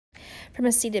From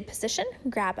a seated position,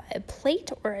 grab a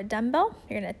plate or a dumbbell.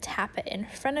 You're going to tap it in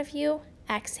front of you.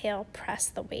 Exhale, press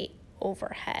the weight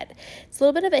overhead. It's a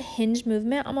little bit of a hinge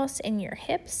movement almost in your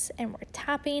hips, and we're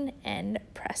tapping and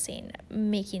pressing,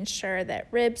 making sure that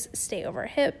ribs stay over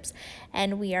hips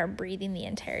and we are breathing the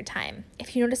entire time.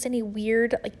 If you notice any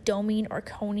weird like doming or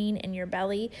coning in your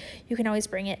belly, you can always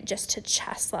bring it just to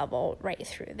chest level right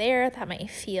through there. That might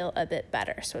feel a bit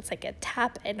better. So it's like a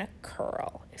tap and a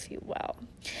curl, if you will.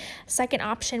 Second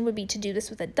option would be to do this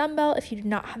with a dumbbell if you do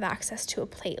not have access to a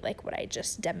plate like what I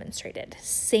just demonstrated.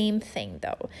 Same thing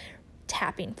though.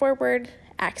 Tapping forward,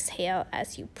 exhale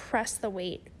as you press the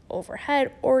weight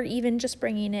overhead, or even just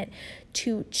bringing it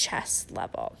to chest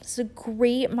level. This is a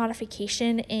great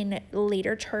modification in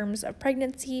later terms of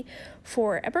pregnancy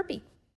for a burpee.